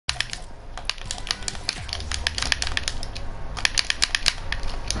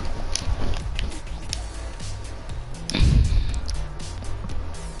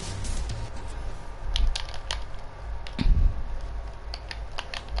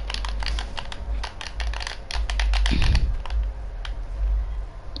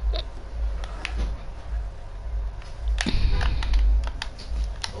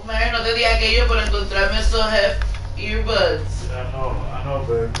ellos por encontrarme esos earbuds. I know,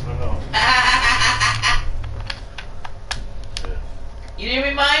 babe, I know. You didn't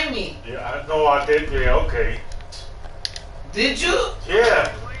remind me. Yeah, I know I did, yeah, okay. Did you?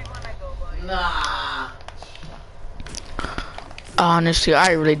 Yeah. Nah. Honestly,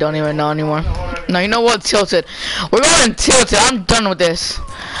 I really don't even know anymore. No, you know what? Tilted. We're going tilted. I'm done with this.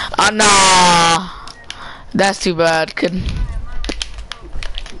 Nah. That's too bad, kid.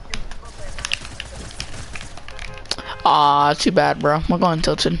 Too bad, bro. We're going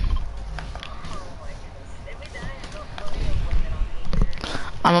tilted.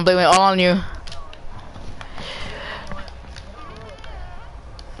 I'm gonna blame it all on you.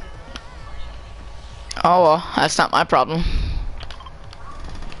 Oh well, that's not my problem.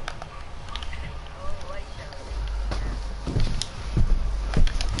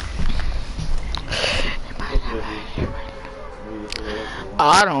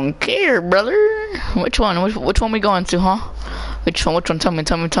 I don't care, brother. Which one? Which one we going to, huh? Which one? Tell me.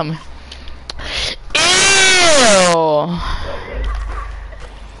 Ew!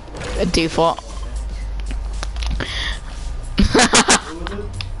 A default.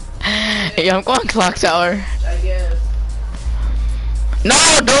 Yeah, I'm going clock tower. I guess.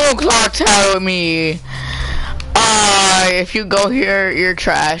 No, don't clock tower me. If you go here, you're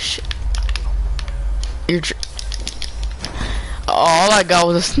trash. All I got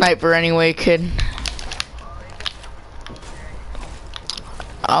was a sniper anyway, kid.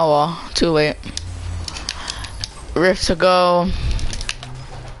 Oh well, too late. Rift to go.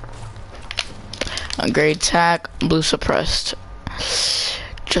 A great attack, blue suppressed.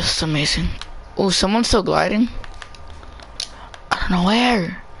 Just amazing. Oh, someone's still gliding? I don't know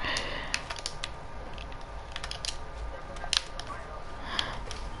where.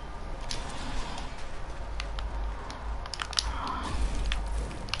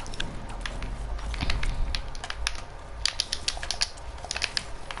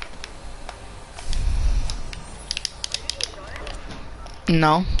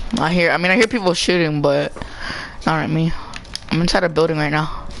 No, I hear people shooting, but not at me. I'm inside a building right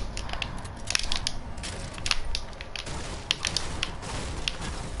now.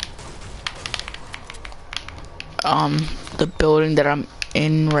 The building that I'm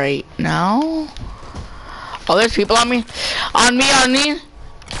in right now. Oh, there's people on me. On me.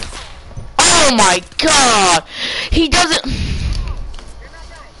 Oh my god! He doesn't.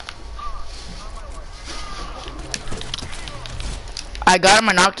 I got him,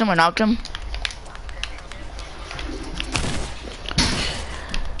 I knocked him.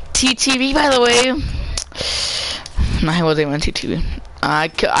 TTV, by the way. No, he wasn't even TTV. I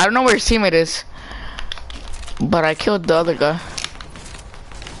don't know where his teammate is, but I killed the other guy.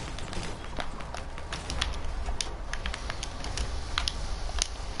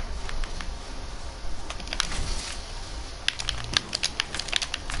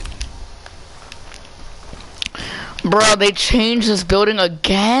 Bro, they changed this building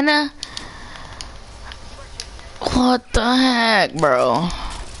again? What the heck, bro?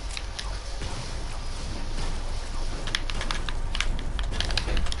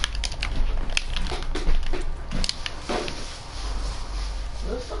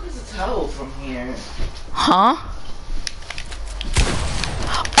 Where the fuck is the towel from here? Huh?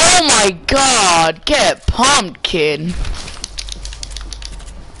 Oh my god! Get pumped, kid.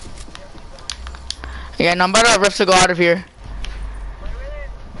 Yeah, no, I'm about to rift to go out of here.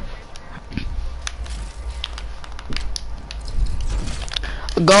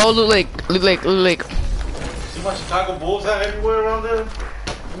 Go loot lake. See my Chicago Bulls hat everywhere around there?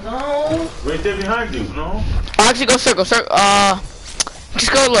 No. Right there behind you, no? Actually, go circle.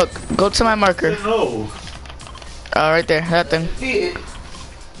 Just go look. Go to my marker. No. Right there, that thing.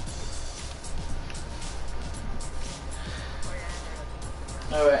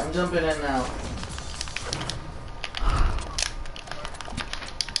 Alright, I'm jumping in now.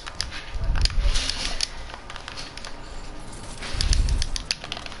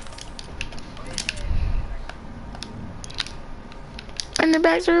 In the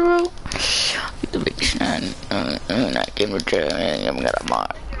back to the road. The big shine. I can return. I'm gonna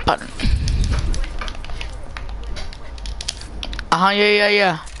mark. Button.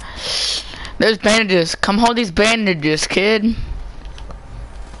 Yeah. There's bandages. Come hold these bandages, kid.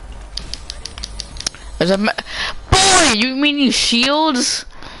 There's a boy. You mean you shields?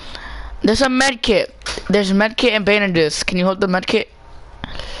 There's a med kit. There's a med kit and bandages. Can you hold the med kit?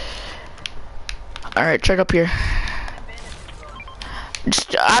 All right, check up here.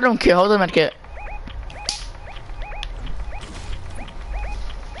 I don't care. Hold the med kit.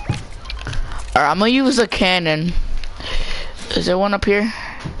 Alright, I'm gonna use a cannon. Is there one up here?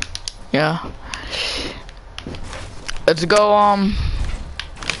 Yeah. Let's go,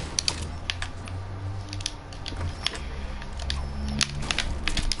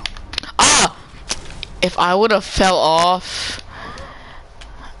 Ah! If I would have fell off.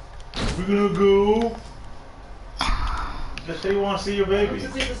 We're gonna go. Just say you want to see your baby.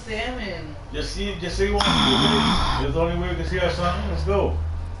 Let's take the salmon. Just say you want to see your baby. That's the only way we can see our son. Let's go.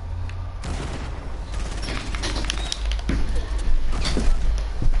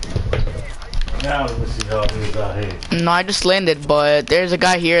 Now let me see how it is out here. No, I just landed, but there's a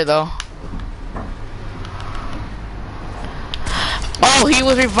guy here though. Oh, he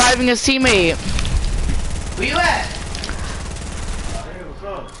was reviving his teammate. Where you at? Hey, what's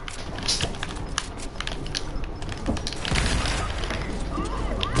up?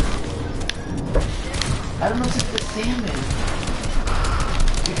 I don't know if it's the salmon.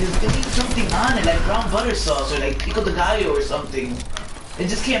 Because they need something on it, like brown butter sauce or like pico de gallo or something. It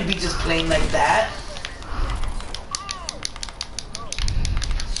just can't be just plain like that.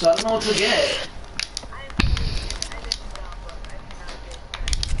 So I don't know what to get.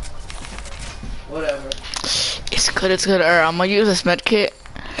 Whatever. It's good, it's good. Alright, I'm gonna use this med kit.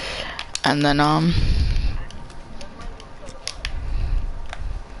 And then,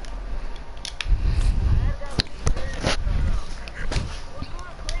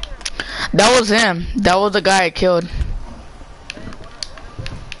 that was him. That was the guy I killed.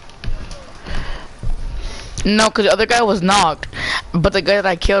 No, because the other guy was knocked. But the guy that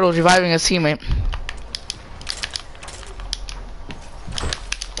I killed was reviving his teammate.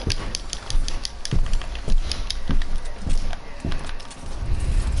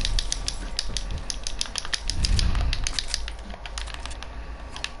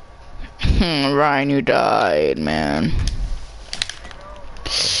 Ryan, you died, man.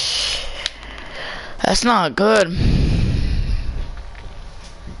 That's not good.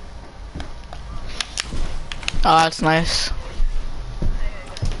 Oh, that's nice.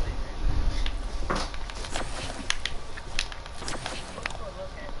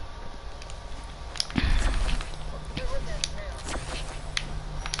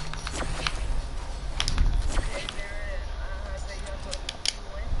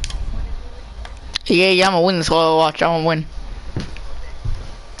 Yeah, I'm gonna win this whole watch. I'm gonna win.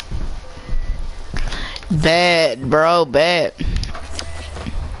 Bet, bro, bet.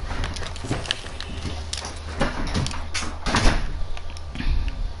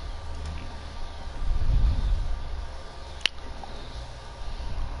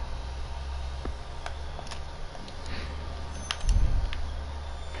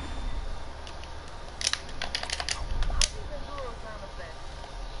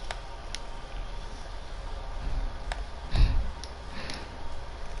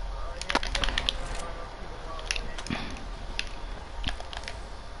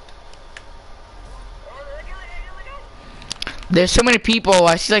 There's so many people.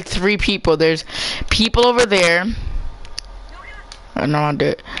 I see like 3 people. There's people over there. I don't know how to do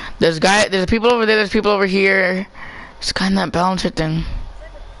it. There's people over there. There's people over here. It's kind of that balancer thing.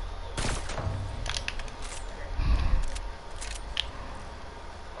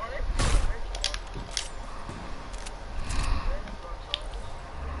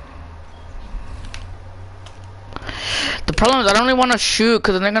 The problem is I don't really want to shoot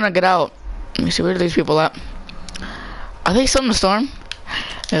because then they're gonna get out. Let me see, where are these people at? Are they still in the storm?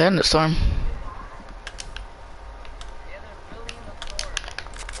 Yeah, they're in the storm.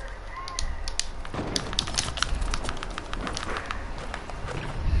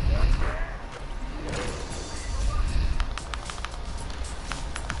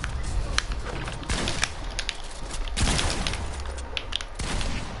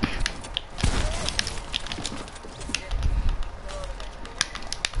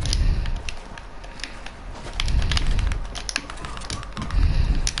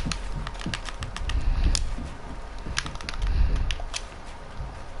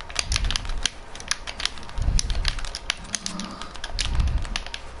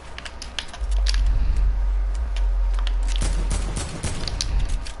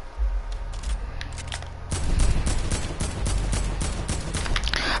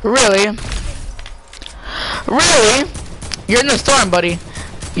 Really? Really? You're in the storm, buddy.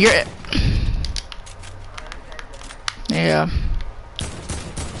 You're... Yeah.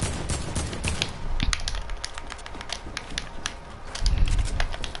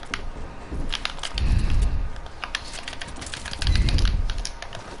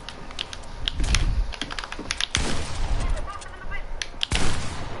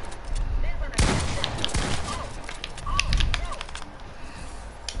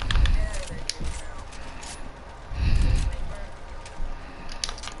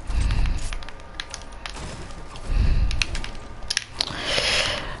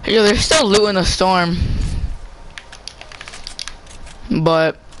 Yo, they're still looting the storm.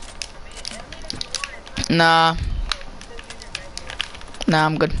 But nah. Nah,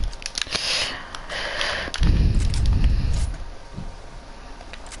 I'm good.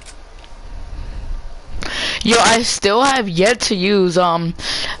 Yo, I still have yet to use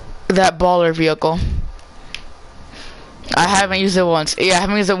that baller vehicle. I haven't used it once. Yeah, I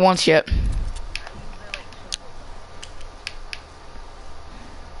haven't used it once yet.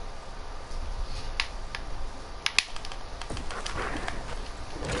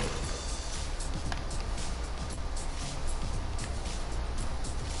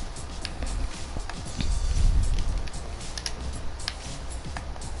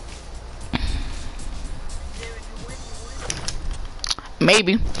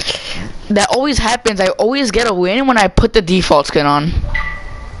 Maybe. That always happens. I always get a win when I put the default skin on.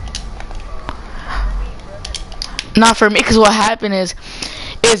 Not for me, because what happened is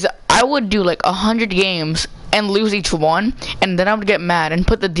I would do like 100 games and lose each one, and then I would get mad and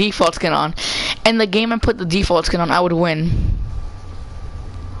put the default skin on. And the game I put the default skin on, I would win.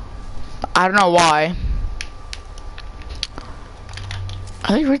 I don't know why.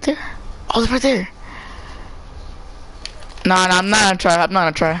 Are they right there? Oh, they're right there. Nah, I'm not gonna try. I'm not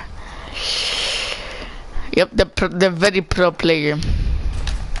gonna try. Yep, the very pro player.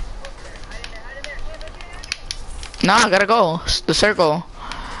 Nah, I gotta go. The circle.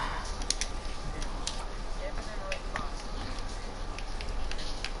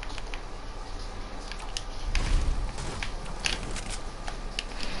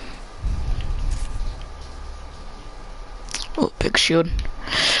 Oh, big shield.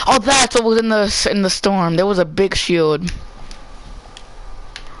 Oh, that's what was in the storm. There was a big shield.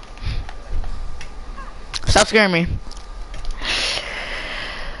 Stop scaring me.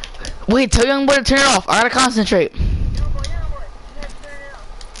 Wait, tell young boy to turn it off. I gotta concentrate.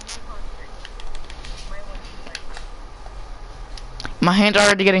 My hands are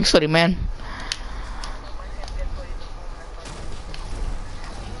already getting sweaty, man.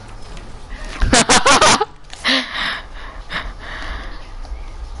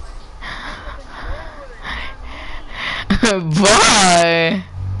 Bye.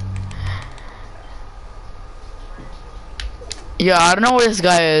 Yeah, I don't know where this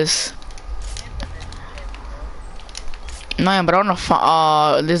guy is. No, but I don't know.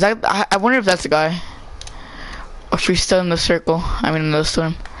 Is that? I wonder if that's the guy. Or if he's still in the circle. I mean, in the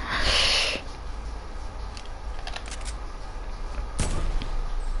storm.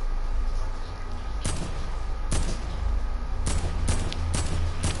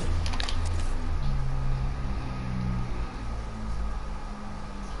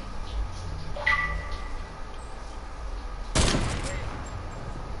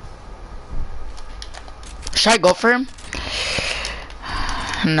 Should I go for him?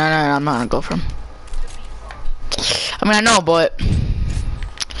 No, I'm not gonna go for him. I mean, I know, but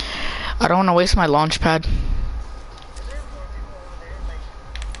I don't want to waste my launch pad.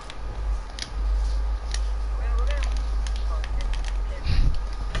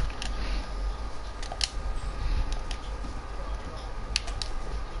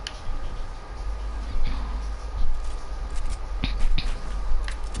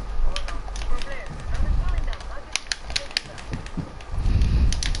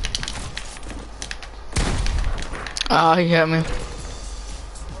 Ah, he hit me.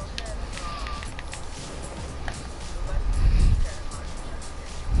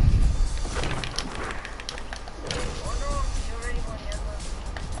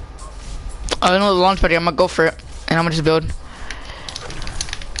 I know the launch pad. I'm gonna go for it, and I'm gonna just build.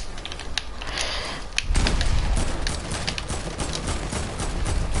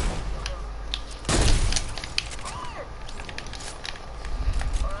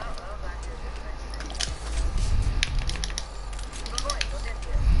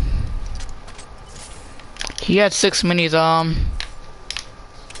 He had 6 minis.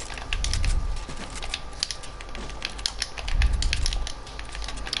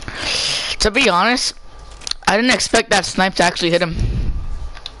 To be honest, I didn't expect that snipe to actually hit him.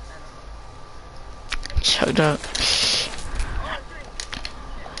 Chugged up.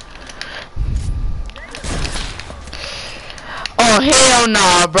 Oh hell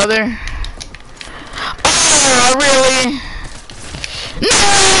nah, brother. Oh really? No!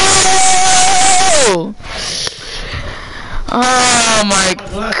 Oh my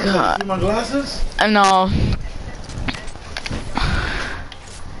god. See my glasses? I know.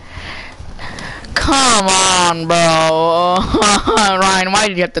 Come on, bro. Ryan, why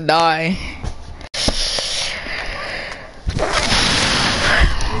did you have to die?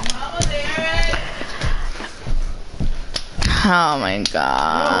 Oh my No,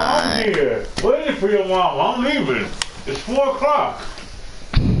 god. I'm here. Waiting for your mom. I'm leaving. It's 4 o'clock.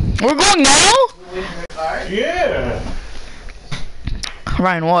 We're going now? Yeah.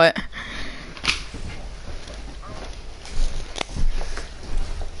 Ryan, what?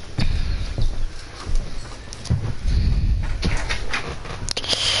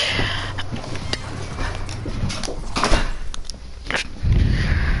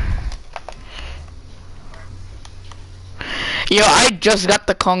 Yo, I just got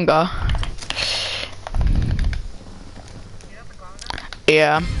the conga.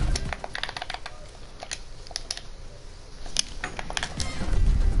 Yeah.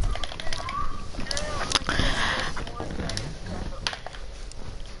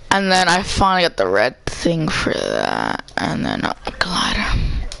 And then I finally got the red thing for that. And then glider.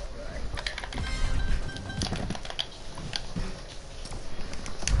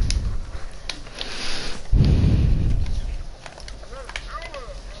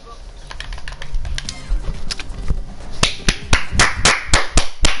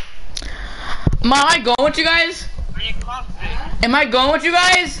 Am I going with you guys? Am I going with you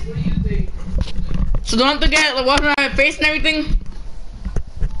guys? What do you think? So don't have to get like wash my face and everything?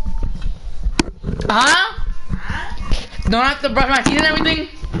 Huh? Don't have to brush my teeth and everything?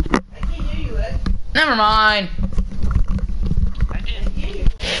 I can't hear you, Ed. Never mind. I can't hear you.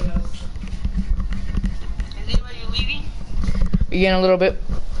 Is it where you leaving? Again, a little bit.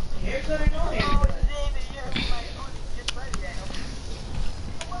 Haircut or no haircut?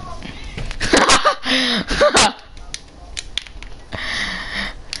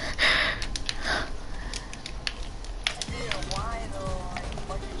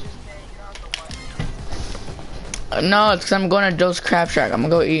 No, it's 'cause I'm going to Joe's Crab Shack. I'm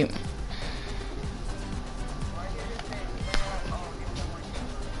gonna go eat.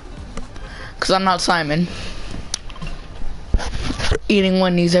 Cause I'm not Simon. Eating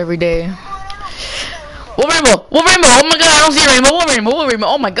Wendy's every day. What rainbow? What rainbow? Oh my god, I don't see a rainbow. What rainbow? What rainbow?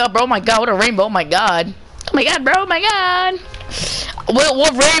 Oh my god, bro. Oh my god, what a rainbow. Oh my god. Oh my god, bro. Oh my god.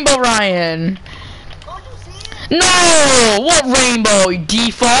 What rainbow, Ryan? No! What rainbow?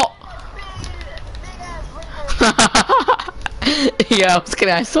 Default? Yeah, I was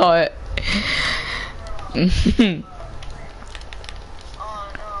kidding. I saw it.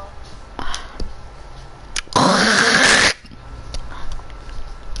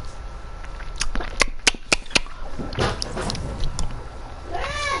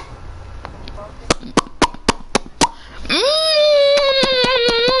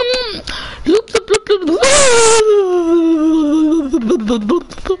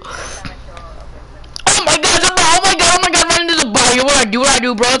 Oh my god, it's a bot! Oh my god, Ryan, it's a bot! Yo, what I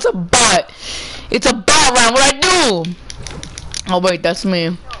do, bro? It's a bot! It's a bot, Ryan, what I do? Oh wait, that's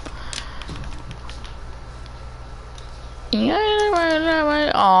me.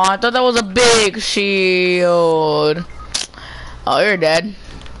 Oh, I thought that was a big shield. Oh, you're dead.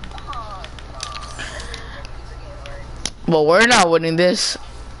 Well, we're not winning this.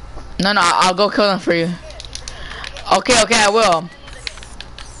 No, I'll go kill them for you. Okay, I will.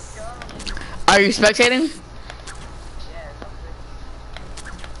 Are you spectating?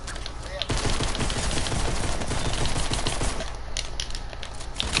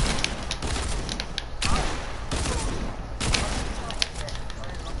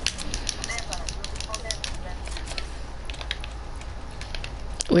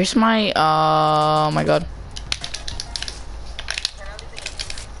 Where's my, oh my god.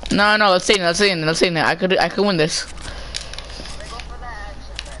 No, let's see it. I could win this.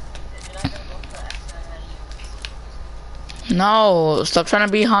 No, stop trying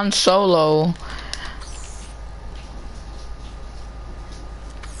to be Han Solo.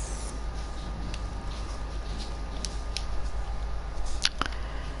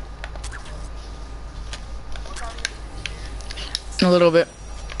 A little bit.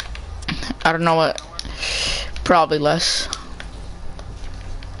 I don't know what. Probably less.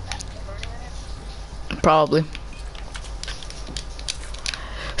 Probably.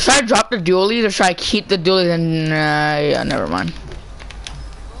 Should I drop the dualies or should I keep the dualies and yeah, never mind.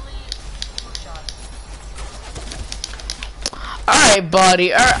 Alright,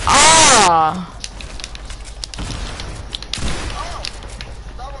 buddy. Ah!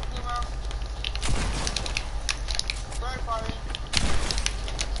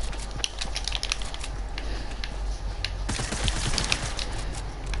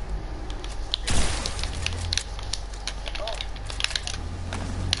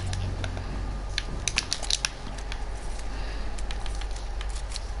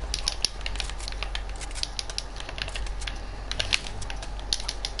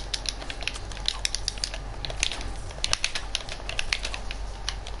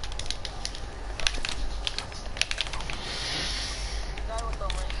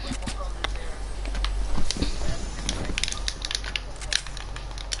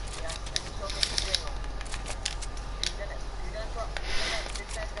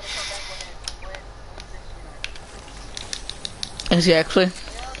 Is he actually?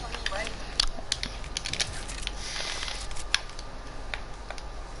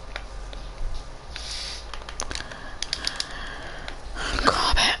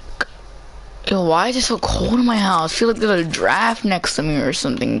 Go back. Yo, why is it so cold in my house? I feel like there's a draft next to me or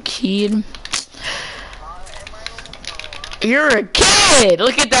something, kid. You're a kid!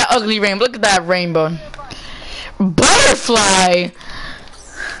 Look at that ugly rainbow. Look at that rainbow. Butterfly!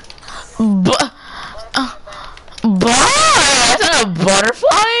 That's not a butterfly?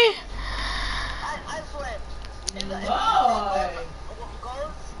 I flipped. It goes,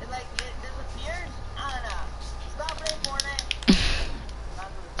 it like, it disappears. I don't know. Stop playing Fortnite.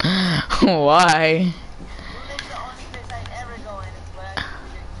 Why? It's the only place I ever go in. It's where I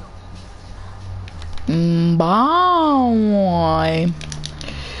can Why?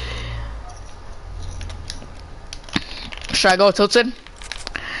 Should I go tilted?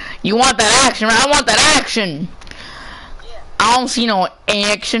 You want that action, right? I want that action. I don't see no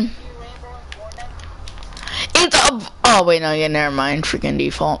action. It's a. Oh wait, no, yeah, never mind. Freaking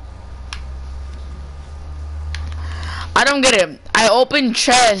default. I don't get it. I open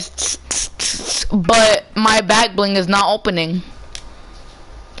chests, but my back bling is not opening.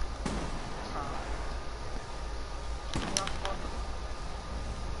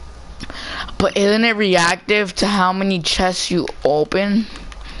 But isn't it reactive to how many chests you open?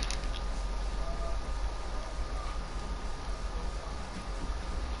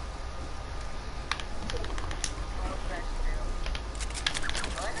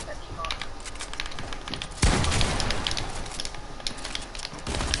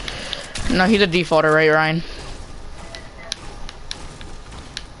 No, he's a defaulter, right, Ryan?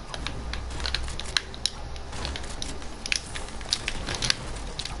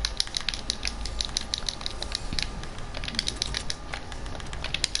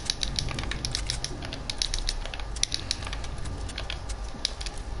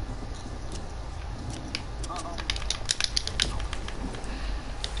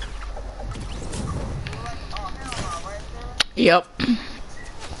 Yep.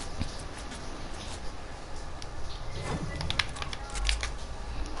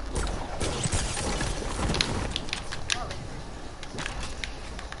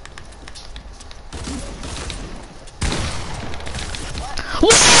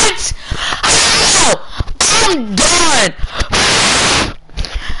 What? Ow! I'm done.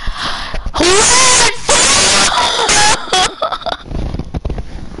 What?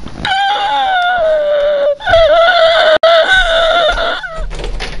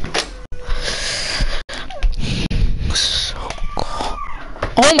 So cool.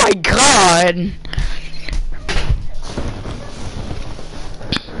 Oh my god.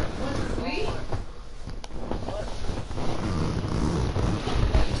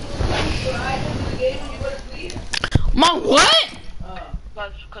 Mom, what?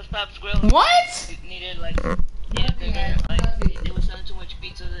 Cause Pop's Grill What? needed like bigger, like they were selling too much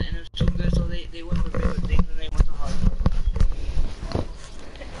pizza and it was too good, so they went for bigger things and they went to Hollywood.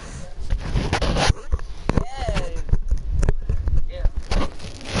 Yeah.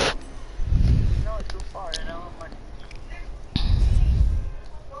 No, it's too far. I don't have money.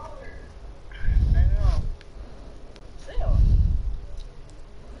 I know. Still.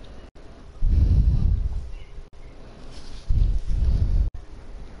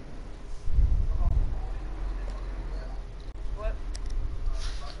 What?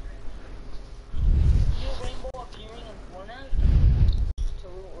 See a rainbow appearing in Fortnite?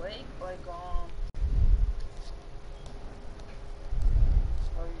 To Lake, like, oh,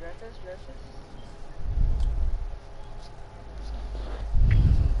 you got this? You got this?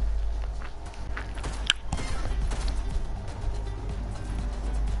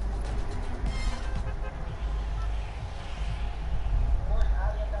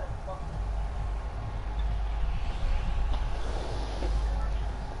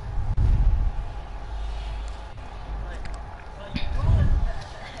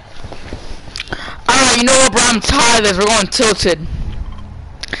 Alright, you know what, bro? I'm tired of this. We're going tilted.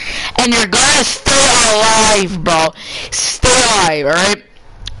 And you're gonna stay alive, bro. Stay alive, alright?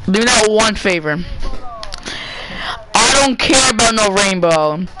 Do me that one favor. I don't care about no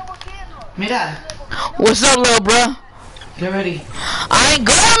rainbow. Mira, What's up, little bro? get ready. I ain't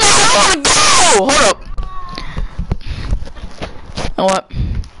going, man. I wanna go. Hold up. You know what?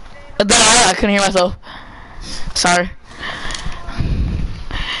 I couldn't hear myself. Sorry.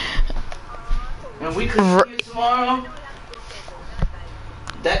 And we continue tomorrow.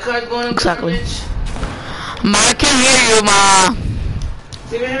 That card's going to Exactly. garbage. Ma, I can hear you, ma.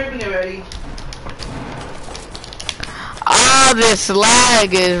 See when everything get ready. Ah, this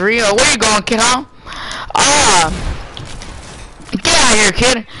lag is real. Where you going, kid, huh? Ah. out of here,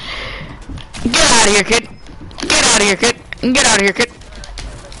 kid. Get out of here, kid. Get out of here, kid. Get out of here, kid.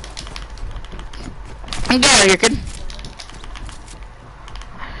 Get out of here, kid.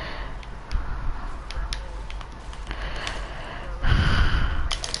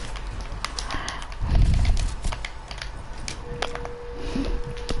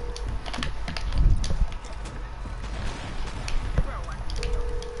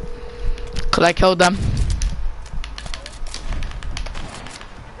 Cause I killed them.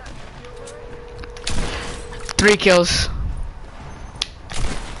 Three kills.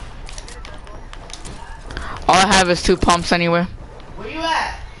 All I have is 2 pumps anyway. Where you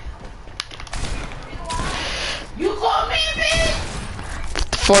at? You called me,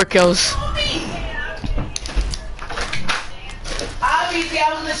 bitch! 4 kills. Call me! Obviously I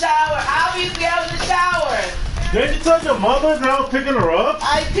was in the shower. Obviously I was in the shower. Didn't you tell your mother that I was picking her up?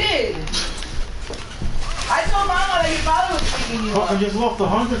 I did. I told mama that your father was picking you Fucking up. just lost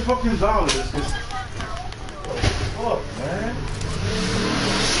 $100 fucking dollars. Fuck, man.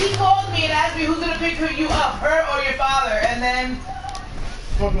 She called me and asked me who's gonna pick you up, her or your father, and then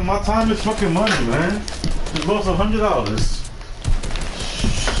Fucking my time is fucking money, man. Just lost $100.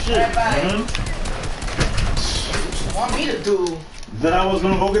 Shit, Alright, bye. man. what you want me to do? Then I was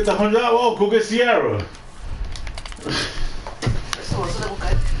gonna go get the $100. Oh, go get Sierra.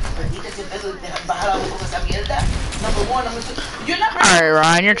 Number one, number two. You're not ready. Alright,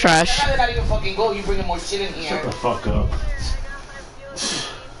 Ryan, you're trash. I'd rather not even fucking go. You bringing more shit in here. Shut the fuck up.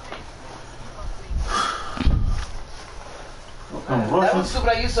 I'm That rushing. was stupid.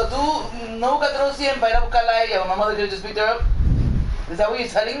 I used to do. Nunca te lo siempre ir a buscarla a ella. My mother could have just picked her up. Is that what you're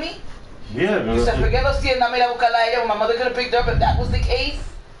telling me? Yeah, You said girl. forget los 100, dame ir a buscarla a ella. When my mother could have picked her up, if that was the case.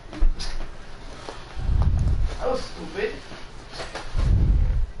 That was stupid.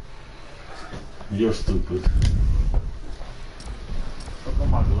 You're stupid. Look at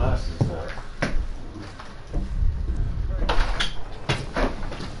my glasses there.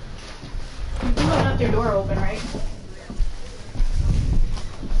 You left your door open, right?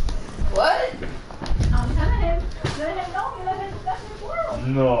 What? I'm telling him. Let him know you left his door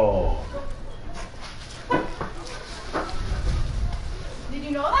open. No. Did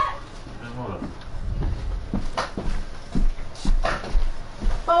you know that? Hold on.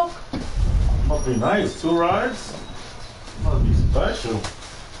 Poke. Must be nice. 2 rides? Must be special. 2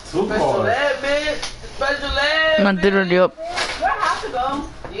 Special cars. ed, bitch. Special ed. I did already up. Do I have to go?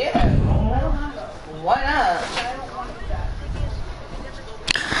 Yeah. I don't want to go. Why not? I don't want to do that.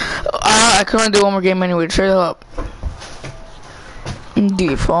 I couldn't do one more game anyway. Straight up.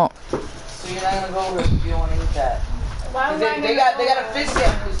 Default. So you're not gonna go with if you don't want to eat that. Why would I They got a fish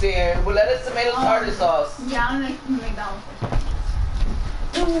sandwich there with lettuce, tomato, tartar sauce. Yeah, I'm like McDonald's.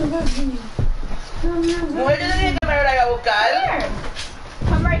 Mujer, yo tenía que me ir a buscar. Here.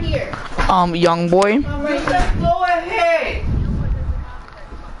 Come right here. Young boy. Come right You here. said go ahead.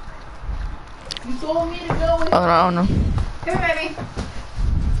 You told me to go with I don't know. Come here, baby.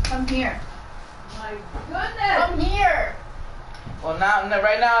 Come here. My goodness. Come here. Well,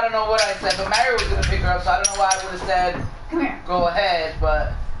 right now I don't know what I said, but Mary was gonna pick her up, so I don't know why I would have said Come here. go ahead,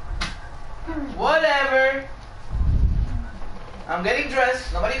 but whatever. I'm getting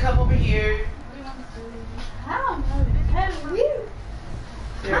dressed. Nobody come over here. How? That's weird.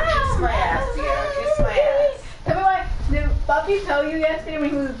 Here, kiss my ass, Sierra. Kiss my ass. Tell me why. Did Puppy tell you yesterday when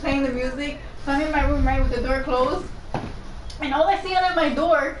he was playing the music? So I'm in my room, right, with the door closed. And all I see under my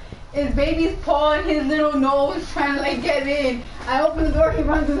door is baby's paw and his little nose trying to, like, get in. I open the door, he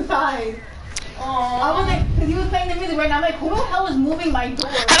runs inside. I was like, because he was playing the music right now. I'm like, who the hell is moving my door?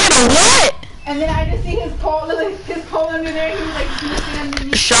 I don't know what. And then I just see his paw, like, his paw under there. He was, like, sneaking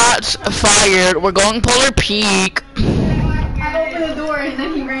underneath. Shots fired. We're going Polar Peak. I opened the door and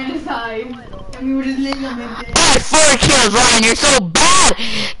then he ran inside. And we were just living on it. Oh, 4 kills, Ryan. You're so bad.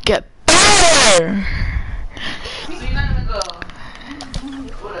 Get better. So you're not gonna go.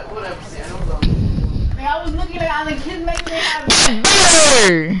 Whatever, Sierra. Don't go. Like, I was looking like, I was like, kids make me have Get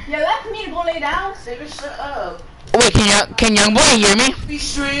better. Yeah, that's me to go lay down. Saber, shut up. Wait, can young boy hear me? Be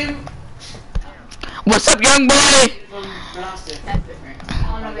stream. What's up, young boy? From downstairs. That's different.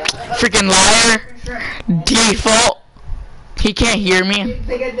 I don't know that. Freaking liar. For sure. Default. He can't hear me.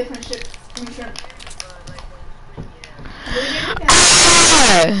 They get different shit. I'm sure.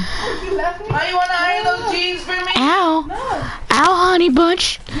 Ah! You left me? Why you wanna iron those jeans for me? Ow. No. Ow, honey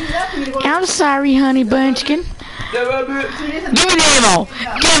bunch. You left me to go. I'm sorry, honey bunchkin. Yeah, baby. Give me the ammo.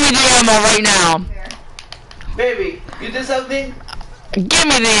 Give me the ammo right now. Baby, you did something? Give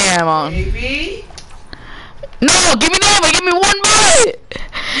me the ammo. Baby? No, give me the ammo. Give me 1 bullet.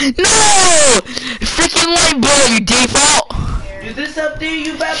 No. Freaking light bullet, you default. You this up there,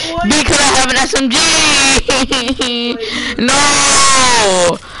 you bad boy? Because I have an SMG.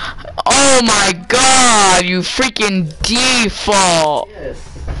 No. Oh my god, you freaking default. Yes.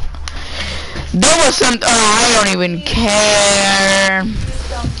 There was some. Oh, I don't even care.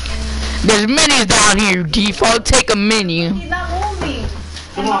 There's minis down here. Default, take a mini. He's not moving.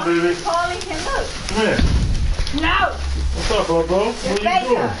 Come on, baby. Calling him, look. Come here. No. What's up, bro? What are you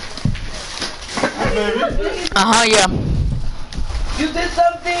doing? Hey, baby. Yeah. You did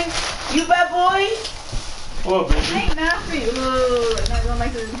something, you bad boy? What, baby? Ain't nothing. Ooh, not going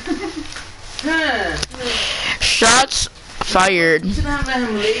like this. Huh. Shots fired. You shouldn't have let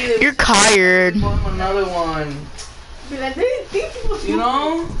him later. You're tired. Give him another one. Be like, these people You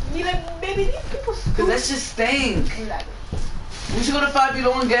know? Be like, baby, these people Cause that shit stink. Exactly. We should go to 5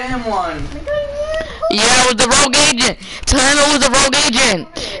 and get him one. Yeah, it was the rogue agent. Tell him it was the rogue agent.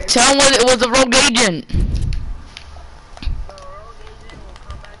 Tell him it was the rogue agent.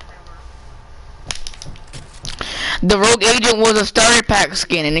 The rogue agent was a starter pack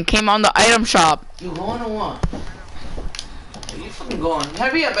skin and it came on the item shop. You going or what? You fucking going.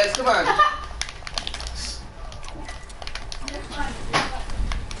 Hurry up, guys. Come on.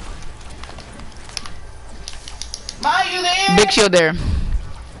 Ma, you there? Big shield there.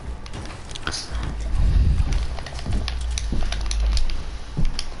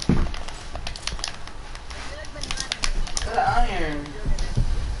 Got an iron.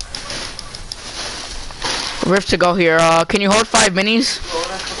 Rift to go here. Can you hold 5 minis?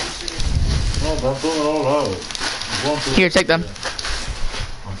 No, but I'm throwing it all out. I'm going through Here, take them.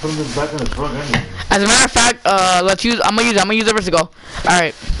 I'm putting this back in the truck anyway. As a matter of fact, let's use. I'm gonna use the Rift to go. All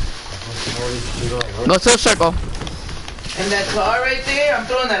right. Go to the circle. And that car right there, I'm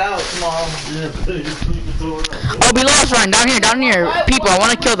throwing that out tomorrow. Yeah, you can throw it out. Oh, below us, Ryan. Down here. Why- People, I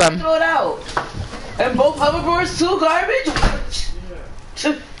want to kill them. Throw it out. And both hoverboards too, garbage?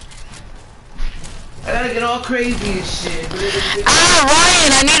 I gotta get all crazy and shit. Ah,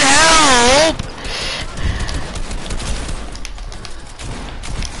 Ryan, I need help.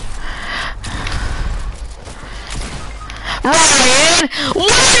 Ryan,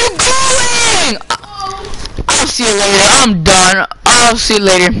 where are you going? I'll see you later. I'm done. I'll see you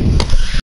later.